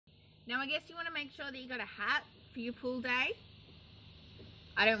Now I guess you want to make sure that you got a hat for your pool day.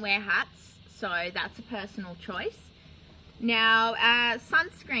 I don't wear hats, so that's a personal choice. Now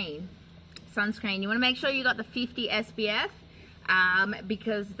sunscreen. You want to make sure you got the 50 SPF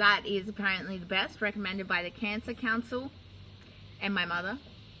because that is apparently the best, recommended by the Cancer Council and my mother.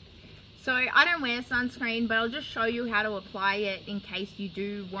 So I don't wear sunscreen, but I'll just show you how to apply it in case you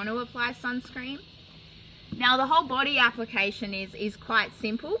do want to apply sunscreen. Now the whole body application is quite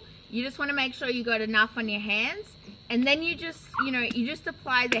simple. You just want to make sure you got enough on your hands, and then you just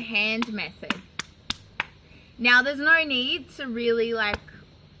apply the hand method. Now there's no need to really like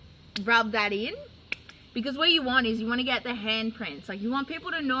rub that in, because what you want is you want to get the handprints. Like, you want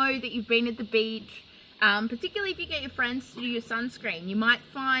people to know that you've been at the beach. Particularly if you get your friends to do your sunscreen, you might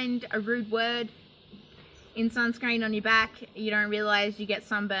find a rude word in sunscreen on your back. You don't realize you get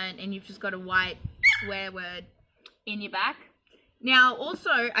sunburnt and you've just got a white swear word in your back. Now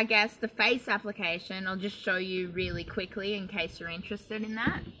also, I guess the face application, I'll just show you really quickly in case you're interested in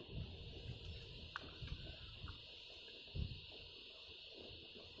that.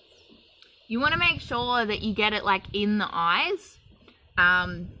 You want to make sure that you get it like in the eyes.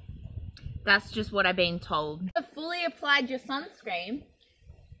 That's just what I've been told. If you've fully applied your sunscreen,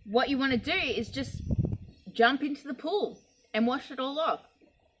 what you want to do is just jump into the pool and wash it all off.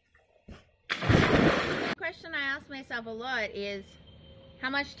 The question I ask myself a lot is,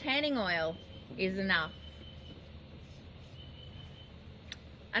 how much tanning oil is enough?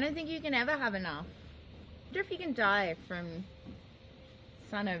 I don't think you can ever have enough. I wonder if you can die from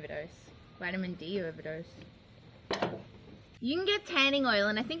sun overdose, vitamin D overdose. You can get tanning oil,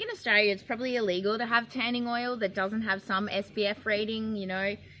 and I think in Australia it's probably illegal to have tanning oil that doesn't have some SPF rating, you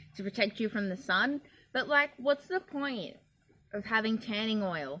know, to protect you from the sun. But like, what's the point of having tanning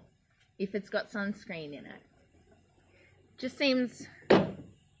oil if it's got sunscreen in it? Just seems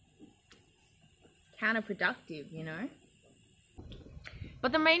counterproductive, you know.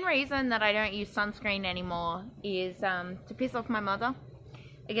 But the main reason that I don't use sunscreen anymore is to piss off my mother.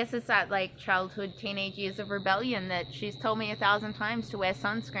 I guess it's that like childhood, teenage years of rebellion that she's told me 1,000 times to wear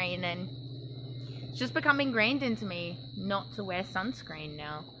sunscreen, and it's just become ingrained into me not to wear sunscreen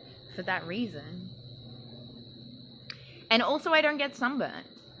now for that reason. And also I don't get sunburnt.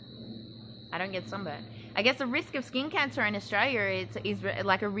 I guess the risk of skin cancer in Australia is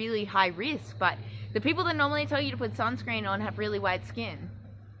like a really high risk, but the people that normally tell you to put sunscreen on have really white skin.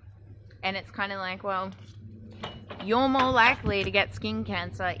 And it's kind of like, well, you're more likely to get skin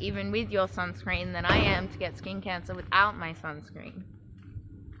cancer even with your sunscreen than I am to get skin cancer without my sunscreen.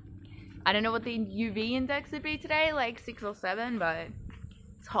 I don't know what the UV index would be today, like 6 or 7, but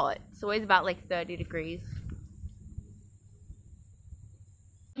it's hot. It's always about like 30 degrees.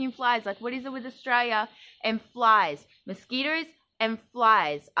 Flies, like, what is it with Australia and flies? Mosquitoes and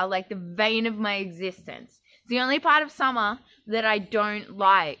flies are like the vein of my existence. It's the only part of summer that I don't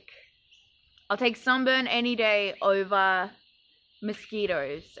like. I'll take sunburn any day over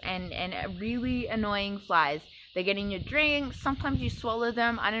mosquitoes and really annoying flies. They get in your drinks. Sometimes you swallow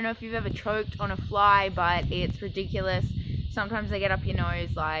them. I don't know if you've ever choked on a fly, but it's ridiculous. Sometimes they get up your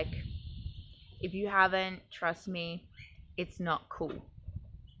nose. Like, if you haven't, trust me, it's not cool.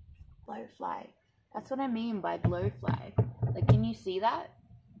 Blowfly. That's what I mean by blowfly. Like, can you see that?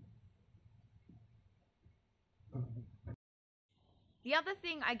 The other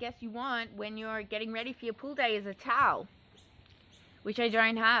thing I guess you want when you're getting ready for your pool day is a towel, which I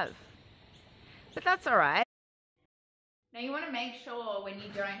don't have, but that's alright. Now you want to make sure when you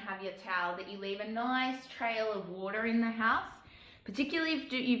don't have your towel that you leave a nice trail of water in the house, particularly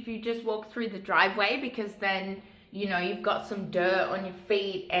if you just walk through the driveway, because then, you know, you've got some dirt on your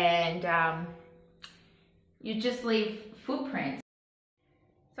feet and you just leave footprints.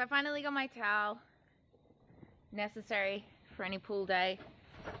 So I finally got my towel, necessary for any pool day.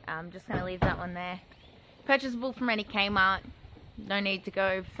 I'm just going to leave that one there. Purchasable from any Kmart. No need to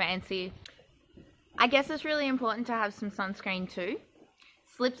go fancy. I guess it's really important to have some sunscreen too.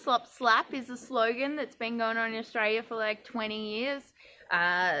 Slip, slop, slap is a slogan that's been going on in Australia for like 20 years.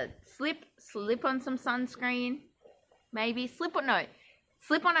 Slip on some sunscreen. Maybe. Slip on a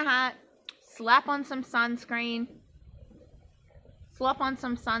hat. Slap on some sunscreen. Slop on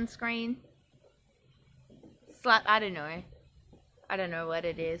some sunscreen. Slap, I don't know what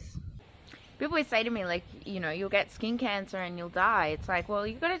it is. People always say to me, like, you know, you'll get skin cancer and you'll die. It's like, well,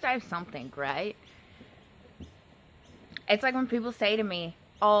 you gotta die of something, right? It's like when people say to me,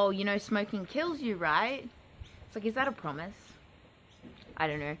 oh, you know, smoking kills you, right? It's like, is that a promise? I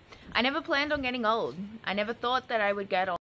don't know. I never planned on getting old. I never thought that I would get old.